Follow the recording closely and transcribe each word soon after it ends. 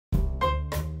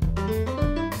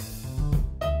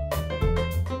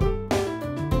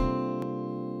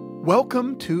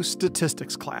Welcome to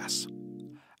Statistics class.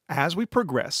 As we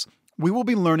progress, we will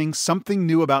be learning something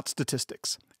new about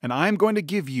statistics, and I am going to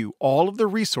give you all of the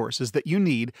resources that you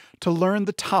need to learn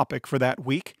the topic for that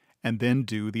week and then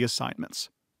do the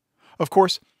assignments. Of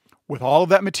course, with all of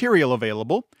that material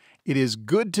available, it is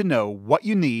good to know what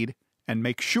you need and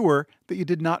make sure that you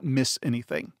did not miss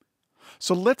anything.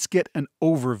 So let's get an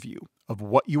overview of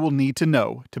what you will need to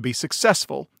know to be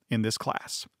successful in this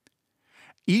class.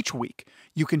 Each week,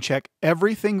 you can check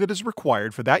everything that is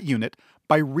required for that unit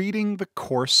by reading the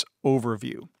course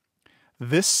overview.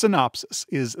 This synopsis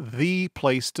is the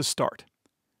place to start.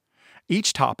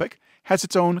 Each topic has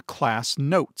its own class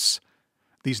notes.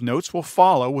 These notes will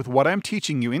follow with what I'm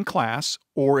teaching you in class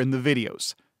or in the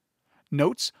videos.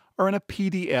 Notes are in a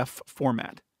PDF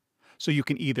format, so you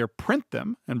can either print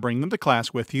them and bring them to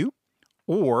class with you,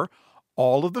 or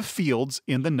all of the fields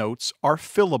in the notes are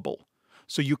fillable,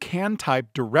 so you can type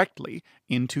directly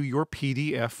into your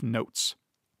PDF notes.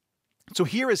 So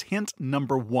here is hint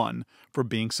number 1 for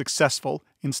being successful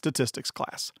in statistics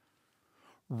class.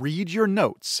 Read your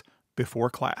notes before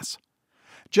class.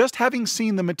 Just having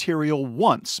seen the material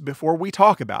once before we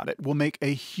talk about it will make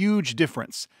a huge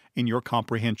difference in your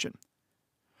comprehension.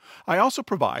 I also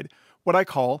provide what I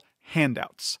call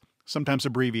handouts, sometimes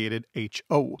abbreviated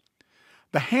HO.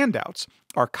 The handouts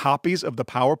are copies of the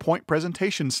PowerPoint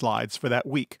presentation slides for that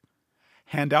week.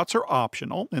 Handouts are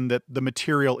optional in that the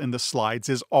material in the slides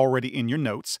is already in your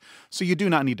notes, so you do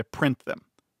not need to print them.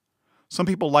 Some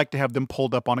people like to have them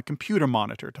pulled up on a computer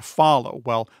monitor to follow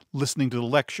while listening to the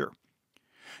lecture.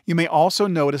 You may also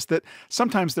notice that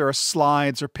sometimes there are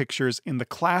slides or pictures in the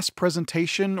class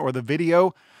presentation or the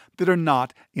video that are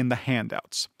not in the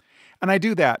handouts. And I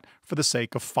do that for the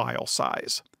sake of file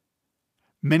size.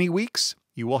 Many weeks,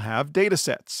 you will have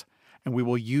datasets, and we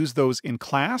will use those in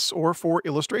class or for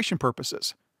illustration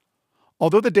purposes.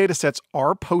 Although the datasets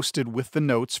are posted with the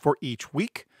notes for each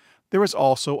week, there is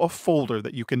also a folder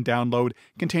that you can download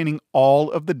containing all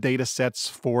of the datasets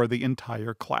for the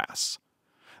entire class.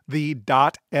 The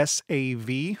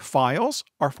 .sav files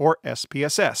are for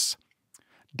SPSS.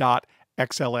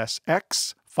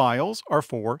 .xlsx files are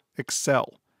for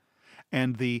Excel.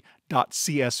 And the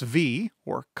 .csv,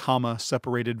 or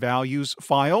comma-separated values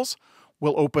files,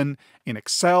 will open in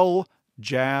Excel,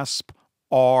 JASP,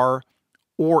 R,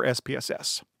 or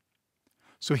SPSS.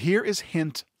 So here is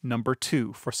hint number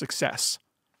 2 for success.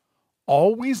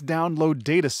 Always download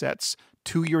datasets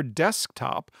to your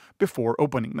desktop before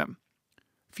opening them.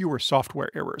 Fewer software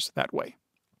errors that way.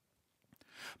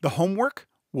 The homework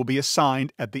will be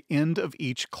assigned at the end of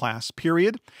each class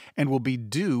period and will be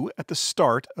due at the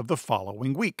start of the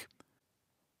following week.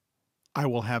 I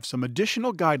will have some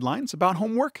additional guidelines about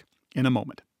homework in a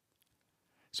moment.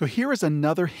 So here is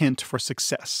another hint for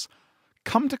success.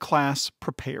 Come to class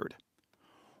prepared.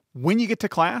 When you get to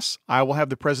class, I will have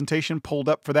the presentation pulled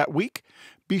up for that week.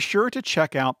 Be sure to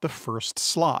check out the first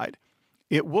slide.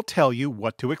 It will tell you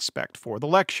what to expect for the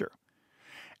lecture.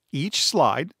 Each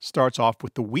slide starts off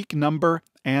with the week number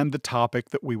and the topic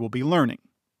that we will be learning.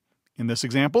 In this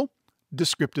example,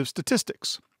 descriptive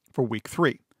statistics for week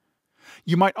 3.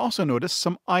 You might also notice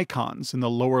some icons in the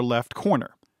lower left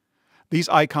corner. These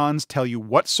icons tell you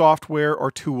what software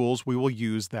or tools we will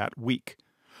use that week.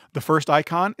 The first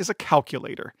icon is a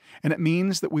calculator, and it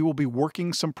means that we will be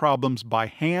working some problems by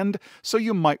hand, so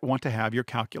you might want to have your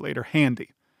calculator handy.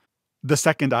 The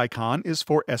second icon is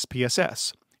for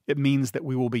SPSS. It means that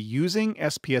we will be using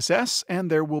SPSS and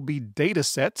there will be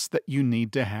datasets that you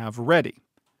need to have ready.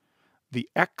 The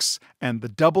X and the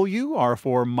W are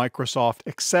for Microsoft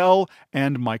Excel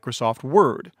and Microsoft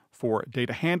Word for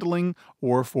data handling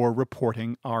or for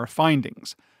reporting our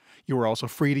findings. You are also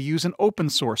free to use an open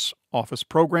source Office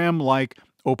program like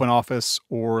OpenOffice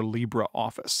or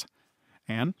LibreOffice.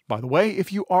 And by the way,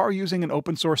 if you are using an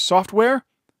open source software,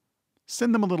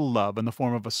 send them a little love in the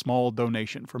form of a small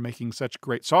donation for making such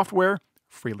great software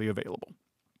freely available.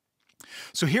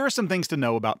 So here are some things to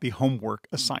know about the homework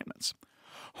assignments.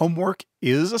 Homework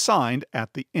is assigned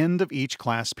at the end of each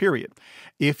class period.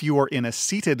 If you are in a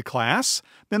seated class,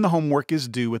 then the homework is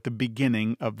due at the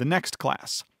beginning of the next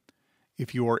class.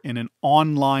 If you are in an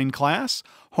online class,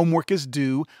 homework is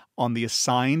due on the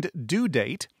assigned due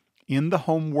date in the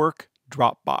homework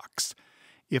Dropbox.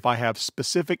 If I have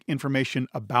specific information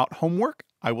about homework,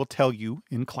 I will tell you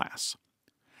in class.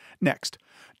 Next,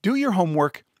 do your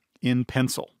homework in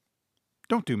pencil.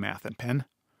 Don't do math in pen.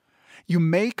 You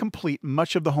may complete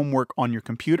much of the homework on your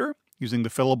computer using the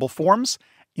fillable forms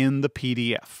in the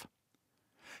PDF.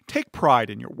 Take pride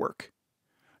in your work.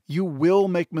 You will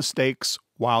make mistakes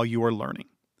while you are learning.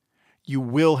 You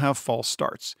will have false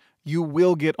starts. You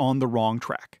will get on the wrong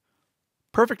track.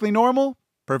 Perfectly normal,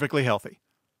 perfectly healthy.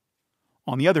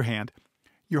 On the other hand,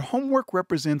 your homework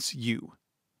represents you.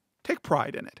 Take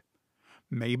pride in it.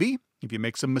 Maybe, if you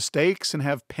make some mistakes and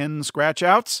have pen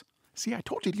scratch-outs, see, I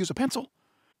told you to use a pencil.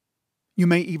 You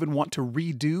may even want to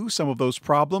redo some of those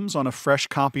problems on a fresh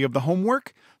copy of the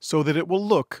homework so that it will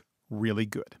look really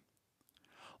good.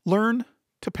 Learn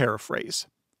to paraphrase.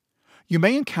 You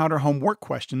may encounter homework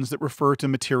questions that refer to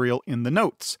material in the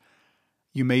notes.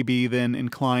 You may be then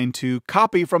inclined to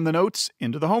copy from the notes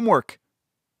into the homework.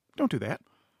 Don't do that.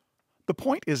 The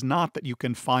point is not that you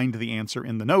can find the answer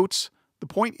in the notes. The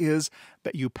point is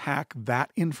that you pack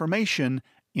that information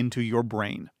into your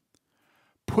brain.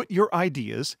 Put your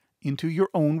ideas into your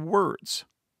own words,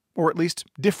 or at least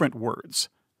different words.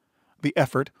 The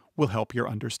effort will help your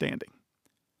understanding.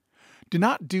 Do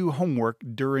not do homework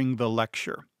during the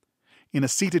lecture. In a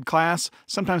seated class,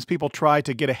 sometimes people try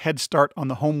to get a head start on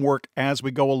the homework as we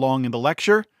go along in the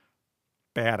lecture.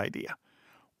 Bad idea.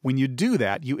 When you do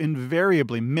that, you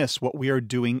invariably miss what we are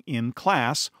doing in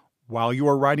class while you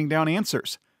are writing down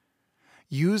answers.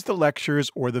 Use the lectures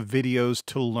or the videos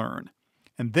to learn,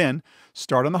 and then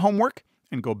start on the homework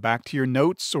and go back to your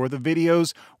notes or the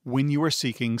videos when you are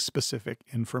seeking specific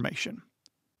information.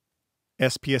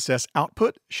 SPSS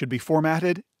output should be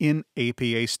formatted in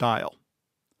APA style.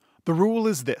 The rule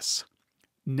is this: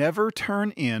 never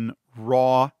turn in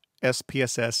raw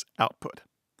SPSS output.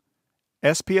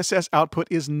 SPSS output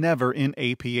is never in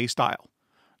APA style.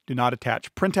 Do not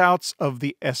attach printouts of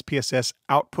the SPSS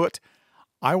output.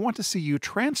 I want to see you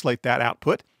translate that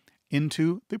output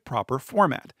into the proper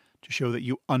format to show that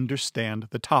you understand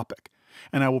the topic,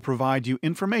 and I will provide you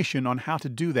information on how to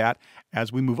do that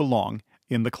as we move along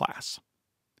in the class.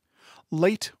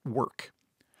 Late work.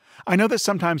 I know that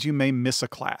sometimes you may miss a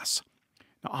class.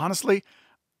 Now, honestly,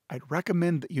 I'd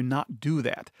recommend that you not do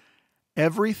that.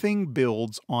 Everything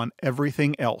builds on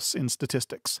everything else in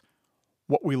statistics.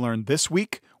 What we learned this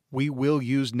week, we will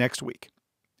use next week,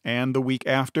 and the week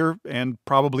after, and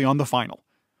probably on the final.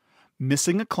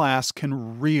 Missing a class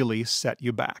can really set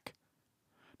you back.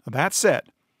 Now, that said,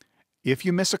 if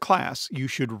you miss a class, you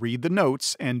should read the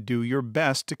notes and do your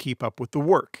best to keep up with the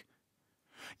work.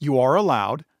 You are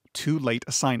allowed 2 late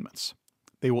assignments.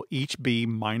 They will each be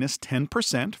minus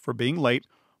 10% for being late,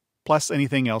 plus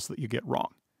anything else that you get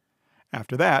wrong.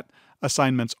 After that,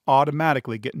 assignments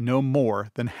automatically get no more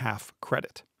than half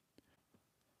credit.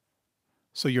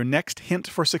 So your next hint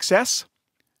for success?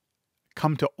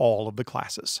 Come to all of the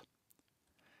classes.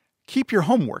 Keep your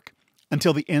homework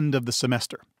until the end of the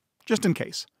semester, just in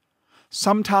case.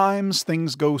 Sometimes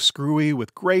things go screwy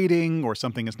with grading or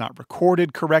something is not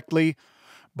recorded correctly.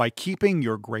 By keeping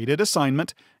your graded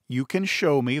assignment, you can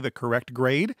show me the correct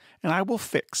grade and I will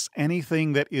fix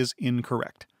anything that is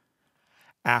incorrect.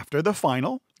 After the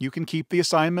final, you can keep the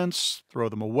assignments, throw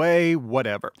them away,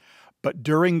 whatever. But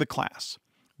during the class,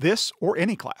 this or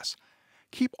any class,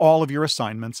 keep all of your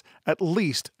assignments at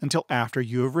least until after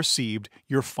you have received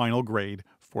your final grade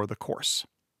for the course.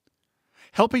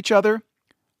 Help each other,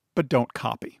 but don't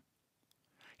copy.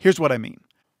 Here's what I mean.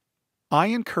 I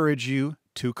encourage you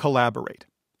to collaborate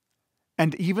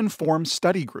and even form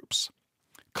study groups.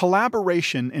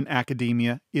 Collaboration in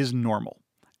academia is normal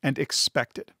and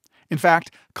expected. In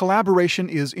fact, collaboration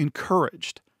is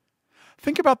encouraged.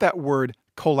 Think about that word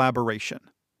collaboration.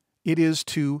 It is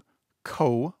to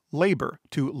co-labor,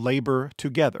 to labor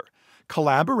together.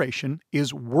 Collaboration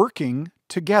is working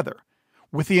together,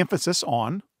 with the emphasis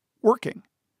on working.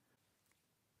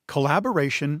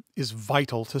 Collaboration is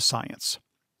vital to science.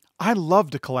 I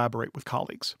love to collaborate with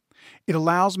colleagues. It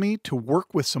allows me to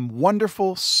work with some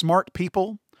wonderful, smart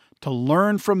people, to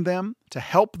learn from them, to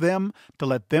help them, to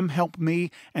let them help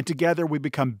me, and together we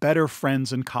become better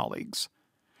friends and colleagues.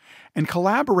 And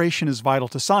collaboration is vital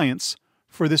to science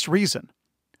for this reason.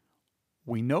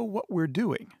 We know what we're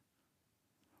doing.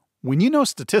 When you know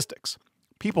statistics,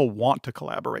 people want to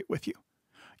collaborate with you.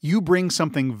 You bring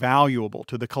something valuable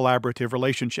to the collaborative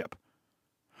relationship.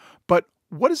 But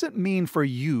what does it mean for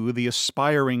you, the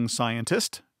aspiring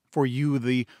scientist, for you,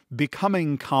 the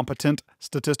becoming competent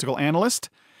statistical analyst?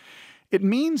 It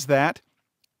means that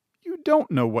you don't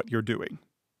know what you're doing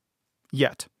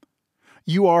yet.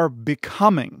 You are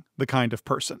becoming the kind of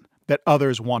person that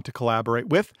others want to collaborate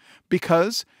with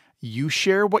because you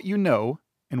share what you know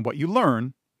and what you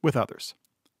learn with others.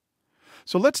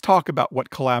 So let's talk about what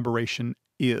collaboration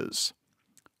is.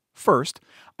 First,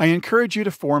 I encourage you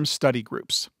to form study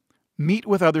groups. Meet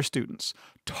with other students.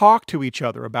 Talk to each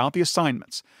other about the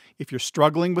assignments. If you're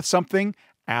struggling with something,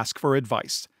 ask for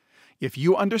advice. If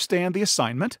you understand the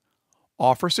assignment,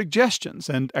 offer suggestions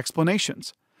and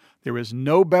explanations. There is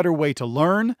no better way to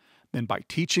learn than by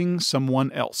teaching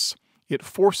someone else. It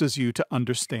forces you to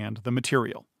understand the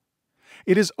material.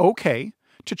 It is okay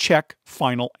to check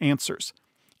final answers.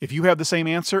 If you have the same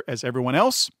answer as everyone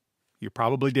else, you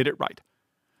probably did it right.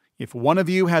 If one of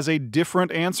you has a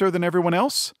different answer than everyone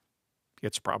else,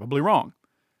 it's probably wrong.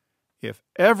 If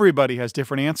everybody has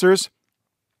different answers,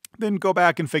 then go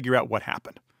back and figure out what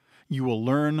happened. You will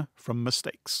learn from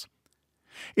mistakes.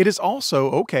 It is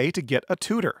also okay to get a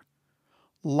tutor.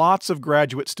 Lots of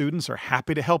graduate students are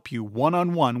happy to help you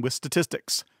one-on-one with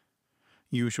statistics.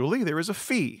 Usually there is a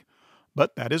fee,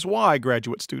 but that is why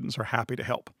graduate students are happy to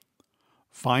help.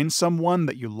 Find someone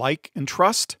that you like and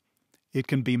trust. It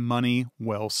can be money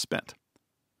well spent.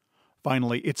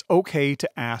 Finally, it's okay to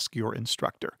ask your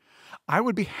instructor. I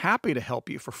would be happy to help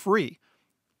you for free.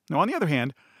 Now, on the other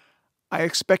hand, I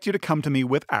expect you to come to me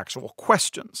with actual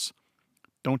questions.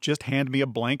 Don't just hand me a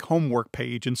blank homework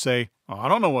page and say, I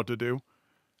don't know what to do.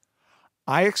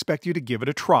 I expect you to give it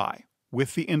a try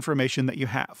with the information that you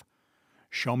have.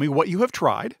 Show me what you have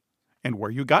tried and where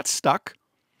you got stuck,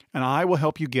 and I will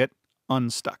help you get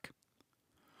unstuck.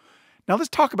 Now let's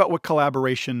talk about what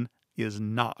collaboration is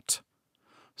not.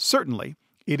 Certainly,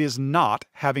 it is not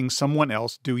having someone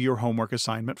else do your homework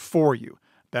assignment for you.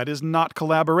 That is not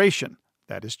collaboration.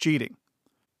 That is cheating.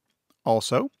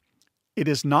 Also, it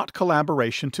is not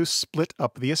collaboration to split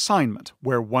up the assignment,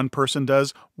 where one person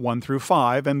does 1 through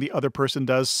 5 and the other person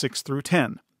does 6 through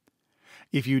 10.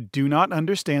 If you do not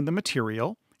understand the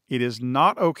material, it is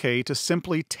not okay to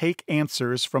simply take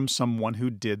answers from someone who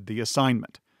did the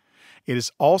assignment. It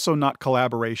is also not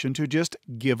collaboration to just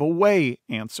give away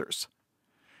answers.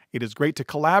 It is great to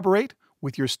collaborate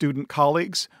with your student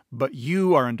colleagues, but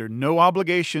you are under no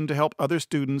obligation to help other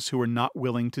students who are not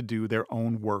willing to do their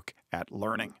own work at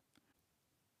learning.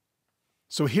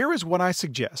 So here is what I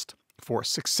suggest for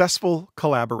successful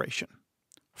collaboration.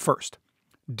 First,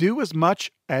 do as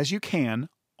much as you can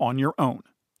on your own.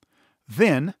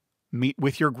 Then, meet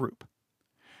with your group.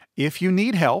 If you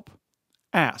need help,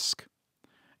 ask.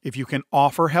 If you can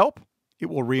offer help, it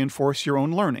will reinforce your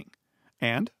own learning.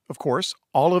 And, of course,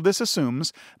 all of this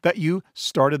assumes that you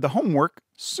started the homework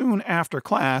soon after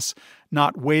class,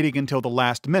 not waiting until the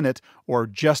last minute or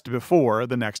just before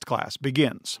the next class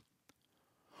begins.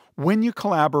 When you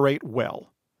collaborate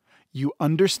well, you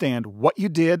understand what you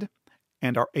did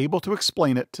and are able to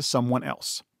explain it to someone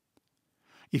else.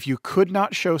 If you could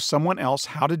not show someone else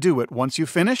how to do it once you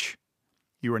finish,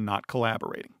 you are not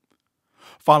collaborating.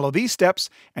 Follow these steps,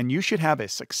 and you should have a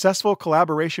successful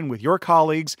collaboration with your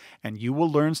colleagues, and you will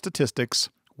learn statistics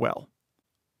well.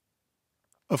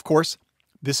 Of course,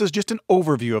 this is just an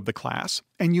overview of the class,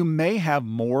 and you may have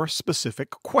more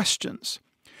specific questions.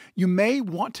 You may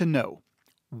want to know,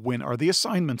 when are the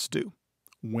assignments due?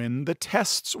 When the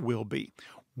tests will be?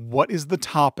 What is the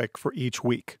topic for each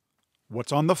week?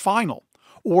 What's on the final?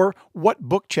 Or what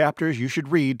book chapters you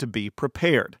should read to be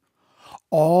prepared?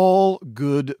 All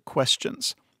good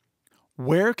questions.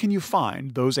 Where can you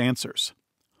find those answers?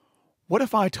 What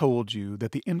if I told you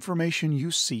that the information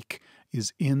you seek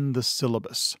is in the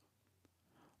syllabus?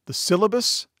 The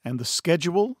syllabus and the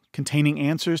schedule containing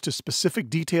answers to specific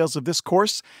details of this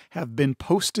course have been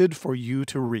posted for you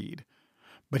to read.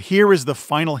 But here is the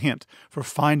final hint for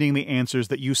finding the answers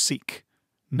that you seek.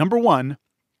 Number 1,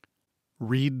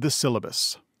 read the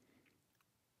syllabus.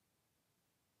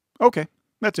 Okay,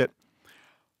 that's it.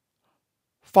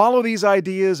 Follow these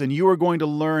ideas and you are going to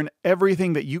learn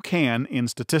everything that you can in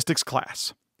statistics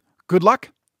class. Good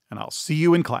luck, and I'll see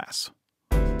you in class.